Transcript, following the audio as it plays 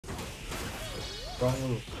Wrong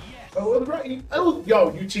move. Oh, it was right. Oh,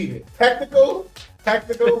 yo, you cheated. Technical. Let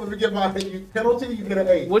me get my penalty. You get an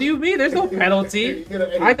 8. What do you mean? There's no penalty. You get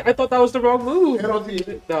an 8. I thought that was the wrong move.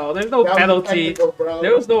 Penalty. No, there's no That was penalty. bro.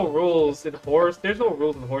 There was no rules in horse. There's no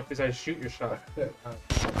rules in horse besides shoot your shot.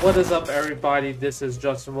 What is up, everybody? This is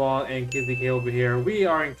Justin Wong and Kizzie Kay over here. We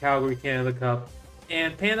are in Calgary, Canada Cup,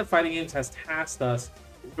 and Panda Fighting Games has tasked us.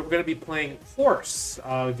 We're going to be playing horse.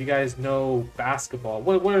 If you guys know basketball,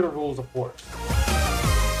 what are the rules of horse?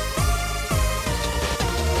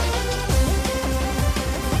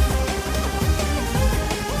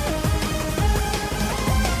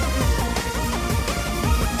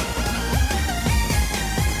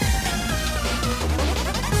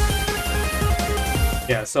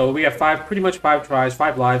 Yeah, so we have pretty much five tries,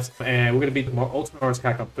 5 lives, and we're gonna beat the Ultimate Marvel vs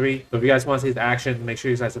Capcom 3. So if you guys want to see the action, make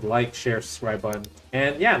sure you guys hit the like, share, subscribe button,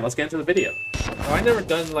 and yeah, let's get into the video. So I never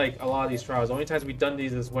done like a lot of these trials. The only times we've done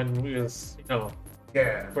these is when we was,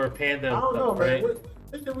 for Panda. I don't know, right? man.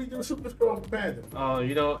 When did we do Super Strong Panda? Oh,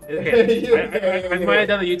 okay. I might have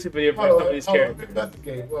done a YouTube video for some of these characters.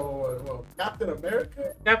 Investigate. Well, Captain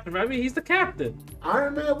America? Captain, I mean, he's the captain.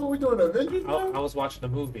 Iron Man? What we doing? Avengers? I was watching the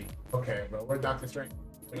movie. Okay, bro. We're Doctor Strange.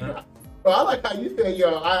 Bro, I like how you say,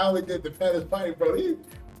 yo, I only did the Panda's fighting, bro. These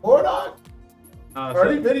Mordog?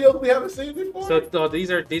 Are these videos we haven't seen before? So no,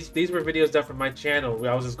 these were videos done from my channel.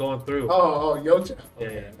 I was just going through. Oh, your channel.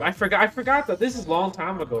 Yeah. I forgot that this is a long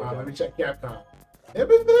time ago. Let me check Capcom.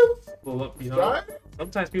 Images? Well, look,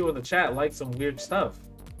 sometimes people in the chat like some weird stuff.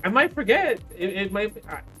 I might forget. It might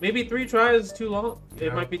maybe 3 tries is too long.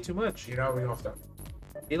 It might be too much. We don't stop.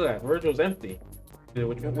 Hey, look at Virgil's empty.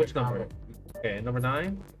 Which number? Okay, number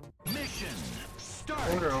 9. Mission start.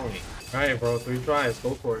 Corner only. All right, bro. 3 tries.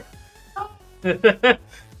 Go for it. You're going down.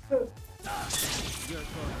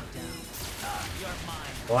 You're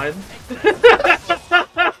mine. 1.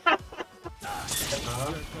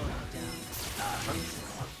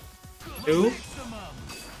 2.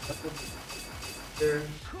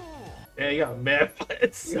 Yeah, you got mad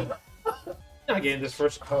blitz. You're not getting this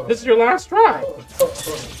first. This is your last try.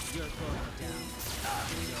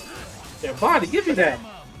 Yeah, WaDi, give me that.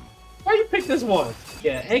 Why you pick this one?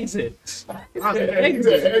 Yeah, exit. I'm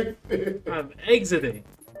exiting. I'm exiting.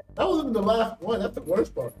 That wasn't the last one. That's the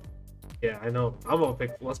worst part. Yeah, I know. I'm gonna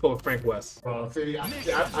pick. Let's go with Frank West. See, I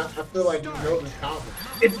feel like you know this comment.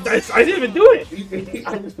 I didn't even do it.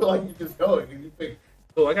 I just feel like you just know it. You think.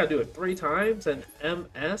 So I gotta do it 3 times and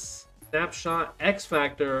MS snapshot X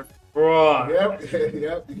Factor, bro. Yep.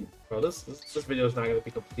 Bro, this video is not gonna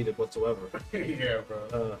be completed whatsoever. Yeah,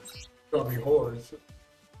 bro. It's gonna be horrors.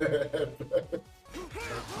 I'm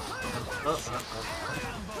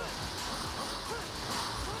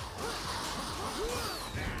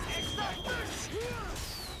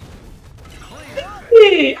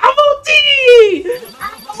OT!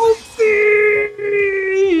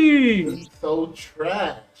 It's so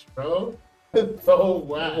trash, bro. It's so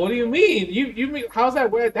whack. What do you mean? You mean how's that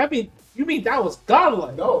weird? That mean you mean that was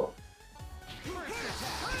godlike? No.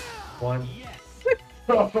 1.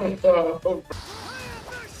 Oh,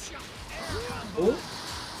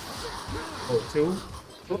 2.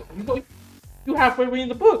 You halfway reading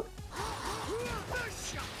the book.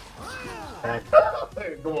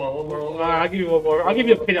 Come on, one more. I'll give you one more. I'll give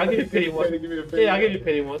you a pity. I'll give you a pity one. Yeah, I'll give you a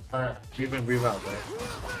pity one. Alright. Breathe out, bro.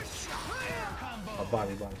 Oh,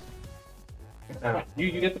 body.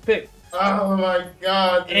 You get the pick. Oh my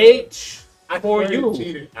god. Dude. H I for swear you.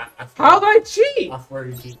 Cheated. How did I cheat? I swear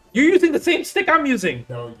you cheated. You're using the same stick I'm using.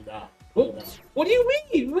 No, you're not. What do you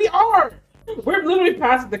mean? We are. We're literally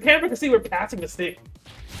passing. The camera can see we're passing the stick.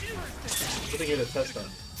 I think you're the test on.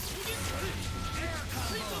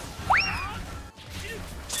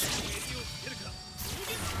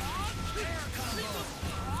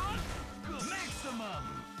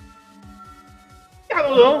 I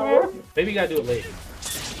don't know, man. Maybe you gotta do it late.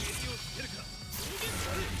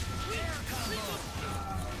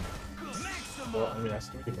 Well, I mean, that's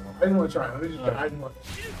 3, bro. I didn't want to try. Let me just try. I didn't want to.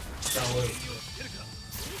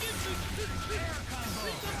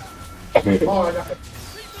 Oh, I got it.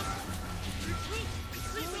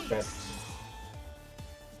 Okay.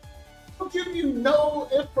 I'll give you no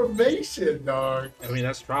information, dog. I mean,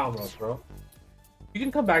 that's trial mode, bro. You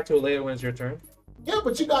can come back to it later when it's your turn. Yeah,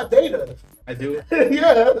 but you got data. I do.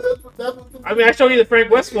 Yeah, that's what I mean, I showed you the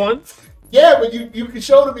Frank West one. Yeah, but you can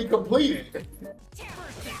show to be completed.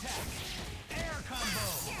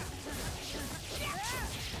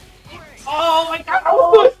 Oh my god, I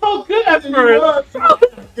was doing so good at first.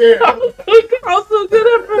 Yeah. I was so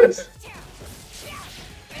good at first.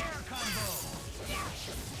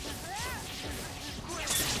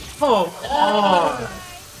 Come on.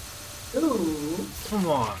 Ooh. Come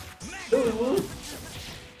on. Ooh.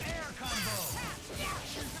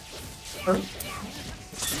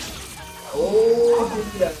 Oh, give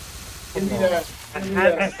me that. Give me that. I Give me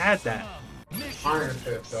had that. Iron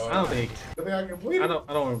Fist, though. I don't think. I think I can bleed it. I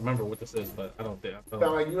don't remember what this is, but I don't think. Sound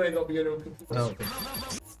like you ain't gonna be able to complete it. I don't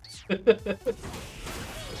think.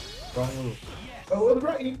 Wrong move. Oh, it was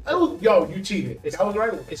right. It was, yo, you cheated. That was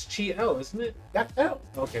right. It's cheat L, isn't it? That's L.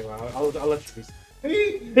 Okay, well, I'll let it be.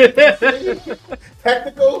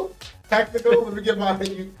 Technical. Let me get my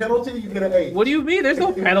penalty. You get an 8. What do you mean? There's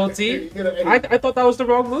no penalty. You get an 8. I thought that was the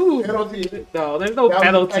wrong move. Penalty. No, there's no That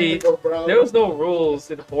penalty. bro. There was no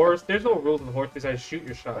rules in horse. There's no rules in horse besides shoot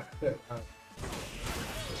your shot.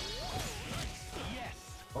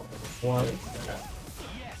 One.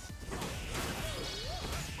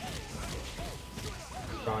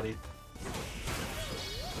 Body.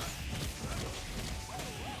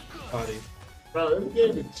 Bro, this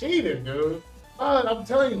game is cheating, dude. I'm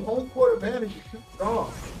telling you, home court advantage is too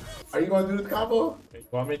strong. Are you gonna do this combo? You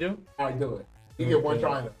want me to do? Alright, do it. You get one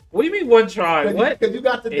try now. What do you mean one try? What? Because you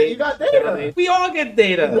got you got data. We all get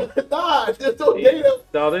data. Nah, there's no data.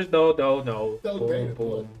 No, there's no. No Boom, data.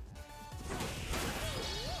 boom.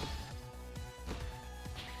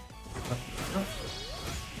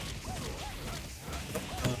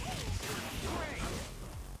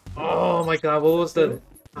 Oh my god, what was the...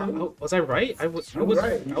 was I right? I was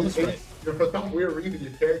right. I was right. For some weird reason,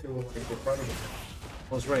 your character was like in front of him.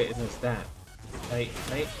 I was right, and it's that. Right.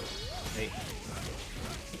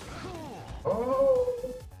 Oh.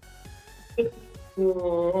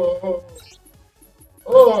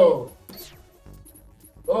 Oh.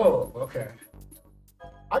 Oh, okay.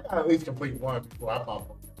 I gotta at least complete one before I pop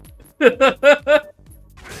one.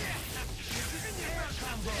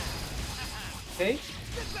 Okay.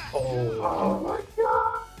 Oh my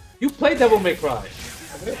god! You play Devil May Cry.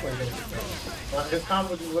 I did play Devil May Cry. His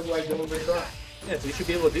combo just look like Devil May Cry. Yeah, so you should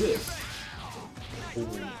be able to do this. Ooh,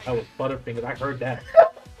 that was Butterfingers. I heard that.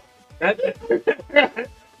 I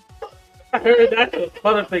heard that was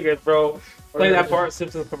Butterfingers, bro. Play that Bart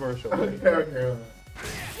Simpson commercial. Okay.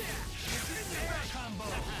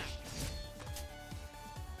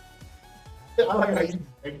 I like how you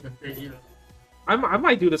take the figure. I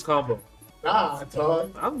might do this combo. Nah,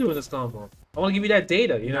 Todd. I'm doing this combo. I want to give you that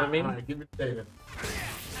data, you know what I mean? Alright, give me the data.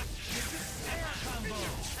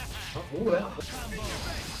 Oh,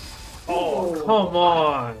 oh, come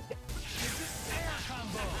on.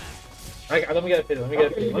 Let me get a fit. Let me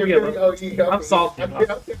get a fit. I'm salty. I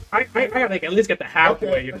gotta at least get the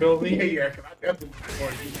halfway, you feel me? Yeah, I definitely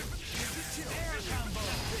support you.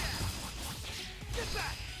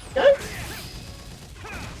 Okay.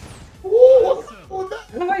 Ooh, what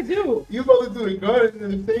did I do? You supposed to do the gun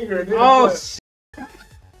and the finger and then oh, shit.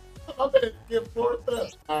 I'm gonna get forced up.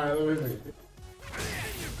 Alright, let me see.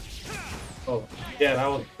 Oh, yeah, that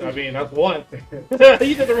was, I mean, that's one. You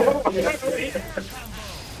did the wrong one.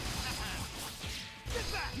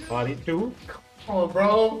 Body two. Come on,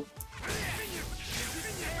 bro.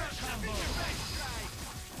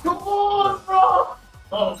 Come on, bro.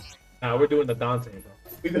 Oh. Nah, we're doing the Dante, bro.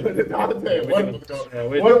 We're doing the Dante. Yeah,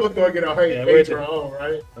 one of us going to get our hate for home,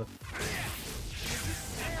 right?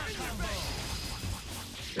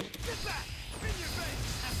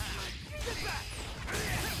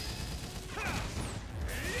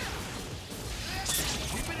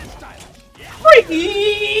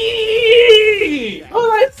 Freaky! Oh,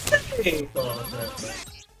 that's sick!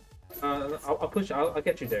 I'll push. I'll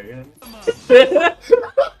get you there. You know?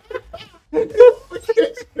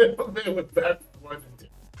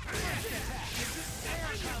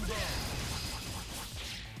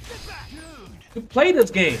 You play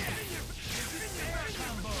this game.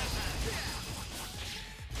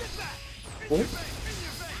 Ooh.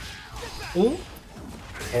 Ooh.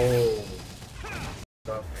 Oh.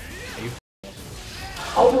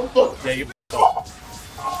 Yeah, you.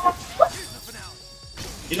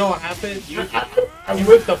 You know what happened? You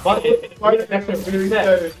whipped the button.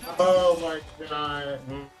 Oh my god.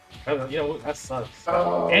 You know that sucks.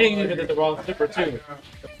 Oh, and you did the wrong flipper too.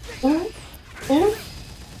 Ooh. Ooh.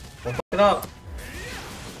 Fuck it up.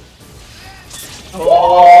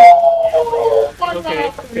 Oh my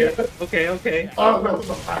god. Okay. Oh, that was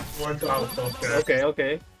the last one. So I was so scared.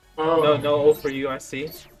 Okay. Oh. No O for you, I see.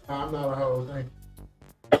 I'm not a hoe, thank you.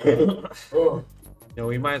 Oh. You know,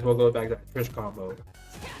 we might as well go back to that Trish combo.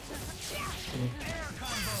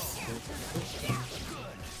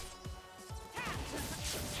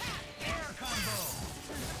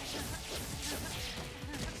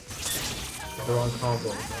 The wrong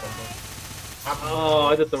combo. Oh,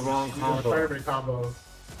 I did the wrong combo. Perfect combo.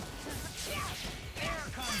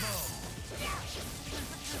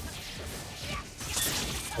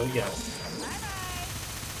 Oh yeah.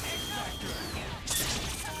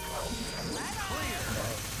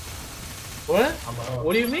 What?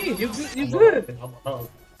 What do you mean? You good? I'm a hug.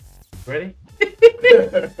 Ready?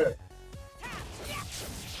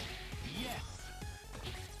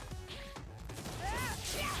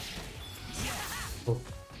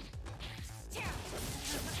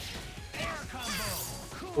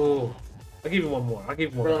 Oh, I'll give you one more. I'll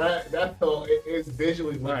give you one Bro, more. that's so it's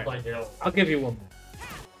visually looks Right. like hell. I'll give you one more.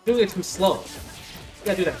 Do it too slow. You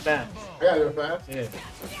gotta do that fast. I gotta do it fast. Yeah.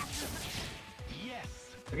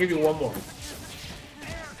 I'll give you one more.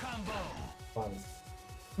 Fine.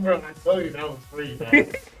 Bro, I told you that was free, man. I'm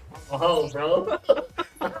a hoe, bro.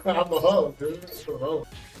 I'm a hoe, dude. I'm a hoe.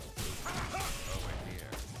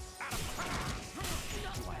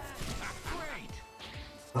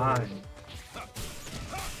 Fine.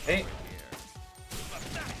 Hey.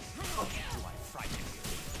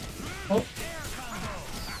 Oh.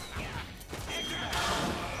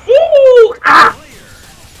 Ooh! Ah!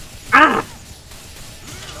 Ah!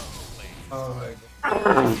 Oh my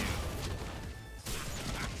god.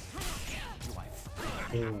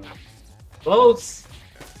 Close.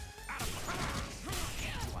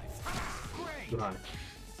 Too high.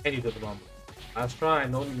 And you did the bomb. Last try.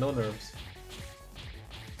 No nerves.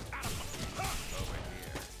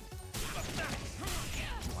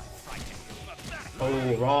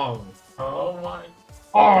 Oh, wrong. Oh my.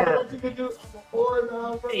 R. What you can do? I'm a whore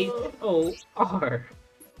now, bro. H-O-R.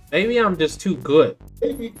 Maybe I'm just too good.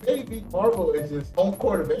 Maybe Marvel is just home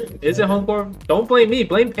court advantage. Is it home court? Don't blame me.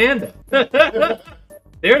 Blame Panda.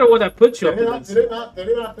 They're the one that put you up to this. Did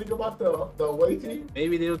they not think about the away team?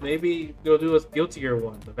 Maybe they'll do a guiltier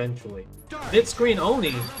one eventually. Mid screen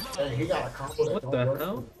only. Hey, he got a combo that What don't the work.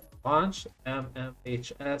 hell? Launch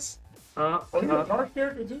MMHS. Oh, you a dark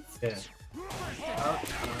character too? Yeah.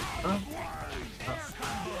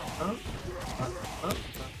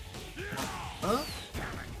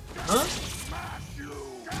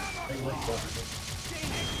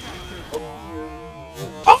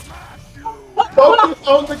 Focus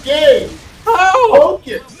on the game. Oh!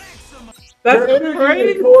 Focus. That's Your energy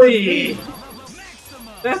is towards crazy. me.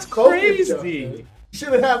 That's Focus, crazy. you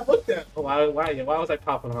should have looked at. Oh, why was I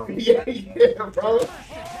popping on? Yeah, bro.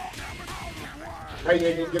 How you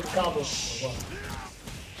gonna get the combo?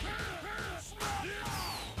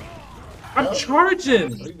 I'm No. charging.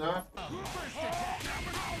 No, you're not.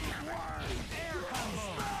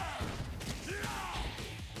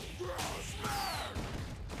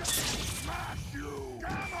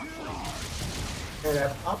 Man,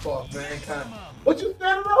 that pop off, man. Kind of, what you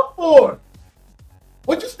standing up for?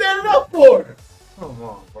 What you standing up for? Come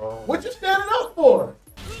on, bro. What you standing up for?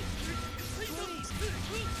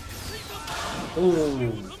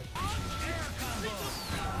 Ooh.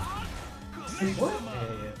 What?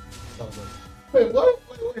 Yeah. Sounds good. Wait, what?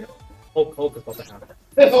 Wait. Hulk is about to happen.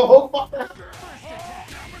 There's a whole fuck.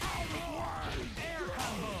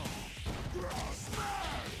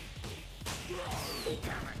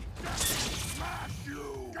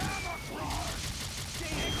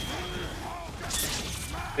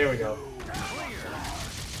 There we go.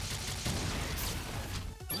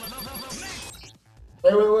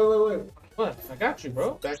 Wait. What? I got you,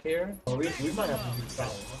 bro. Back here. Oh, we might have to do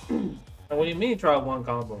something. And what do you mean try one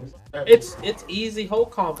combo? It's easy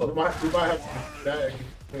Hulk combo. We might have to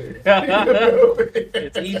do that.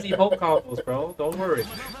 It's easy Hulk combos, bro. Don't worry.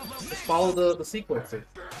 Just follow the sequences.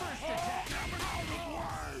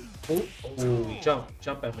 Ooh, jump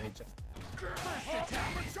at me.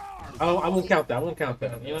 Oh, I won't count that. You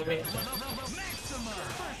know what I mean?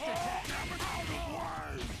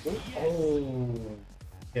 Oh,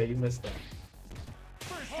 yeah, you missed that.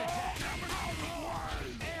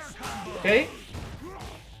 Okay.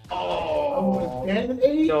 Oh,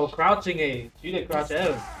 no, crouching age. You did crouch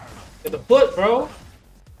F. Get the foot, bro.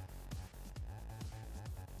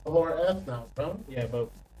 Or F now, bro. Yeah, but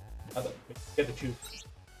I get to choose.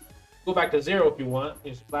 Go back to 0 if you want.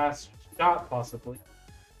 His last shot, possibly.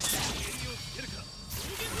 It's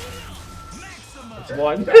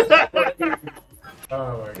 1.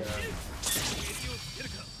 Oh my god.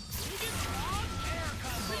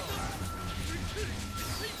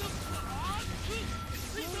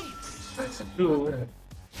 That's 2.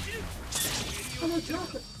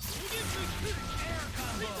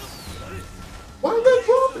 Why are they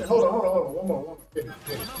dropping? Hold on. One more. Get it.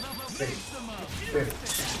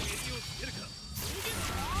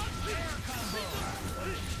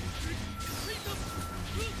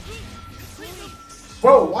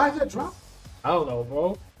 Bro, why is that dropping? I don't know,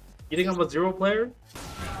 bro. You think I'm a 0 player?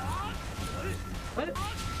 What?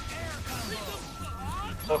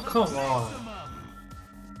 Oh, come on.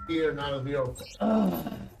 Here, not a 0.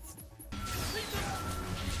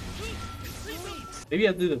 Maybe I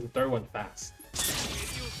have to do the third one fast.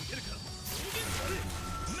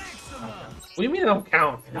 What do you mean I don't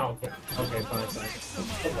count? No. Okay, fine.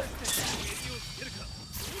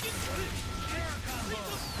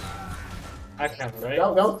 I count, right?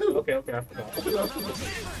 That was 2. Okay, I forgot.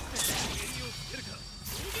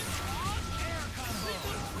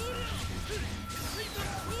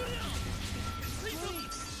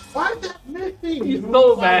 Why is that missing? He's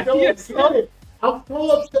so bad. I'm so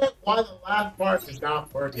upset why the last part is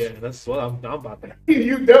not working. Yeah, that's what I'm about to.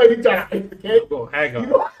 You know you trying to hit the cake? I'm going Hagar. You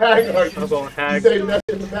go Hagar. I'm going Hagar. You say that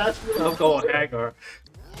in the basket? I'm going Hagar.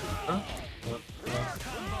 Huh?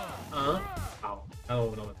 Ow. I don't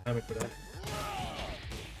even know the timing for that.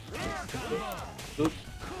 Oop.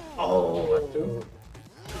 Oh.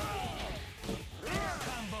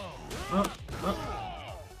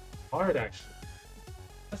 Hard, actually.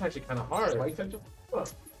 That's actually kind of hard. Why you said just fuck?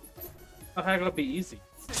 I thought it would be easy.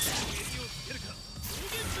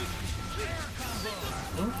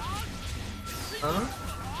 Huh?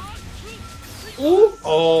 Ooh!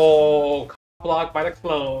 Oh, blocked by the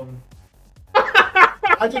clone.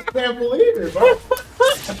 I just can't believe it, bro. I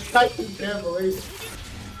just can't believe it.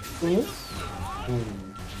 Ooh.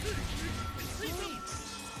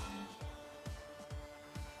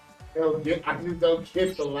 I just don't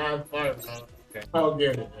get the last part, bro. Okay. I don't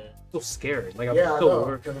get it, man. So scared. Like I'm Yeah, I so know.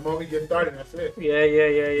 worried. Because the moment you get started, that's it. Yeah.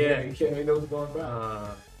 You can't know what's going back.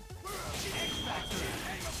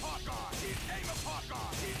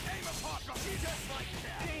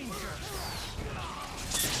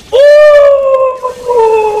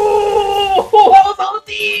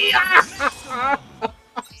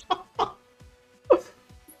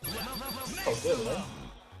 Oh, good, right?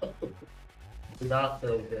 Did not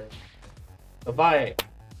feel good. The fight.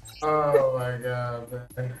 Oh my god,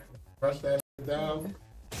 man. Rush that shit down.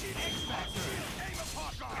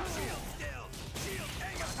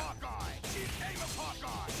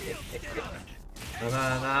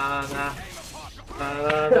 Na.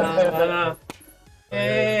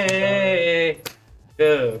 Hey,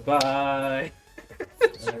 goodbye.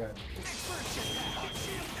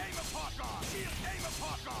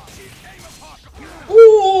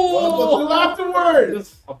 Ooh! What's the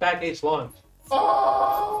afterwards? A back H launch.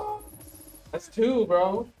 Oh! That's 2,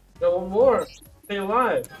 bro. Got 1 more. Stay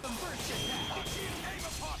alive.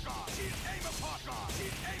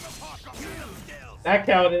 That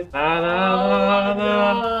counted.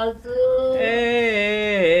 Na.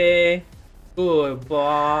 Hey.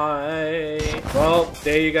 Goodbye. Well,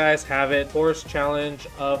 there you guys have it. Horse challenge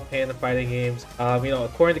of Panda fighting games.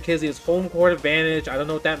 According to Kizzie, it's home court advantage. I don't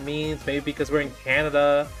know what that means. Maybe because we're in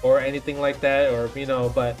Canada or anything like that, or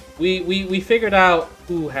but we figured out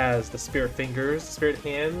who has the spirit fingers, the spirit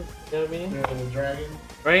hands. You know what I mean? Yeah, the dragon.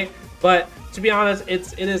 Right? But to be honest,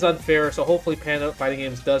 it is unfair. So hopefully Panda Fighting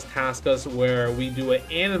Games does task us where we do an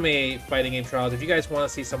anime fighting game trials. If you guys want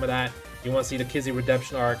to see some of that, you want to see the Kizzie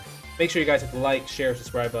redemption arc, make sure you guys hit the like, share,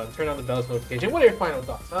 subscribe button, turn on the bell's notification. What are your final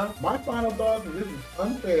thoughts, huh? My final thoughts is this is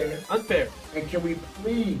unfair. Unfair. And can we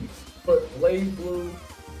please put Blaze Blue,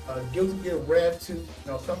 Guilty Gear Red 2,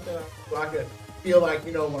 something so I can feel like,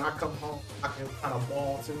 when I come home, I can kind of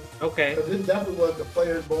ball too. Okay. Because this definitely was the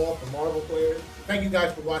player's ball for Marvel players. Thank you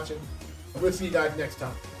guys for watching. We'll see you guys next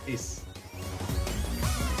time. Peace.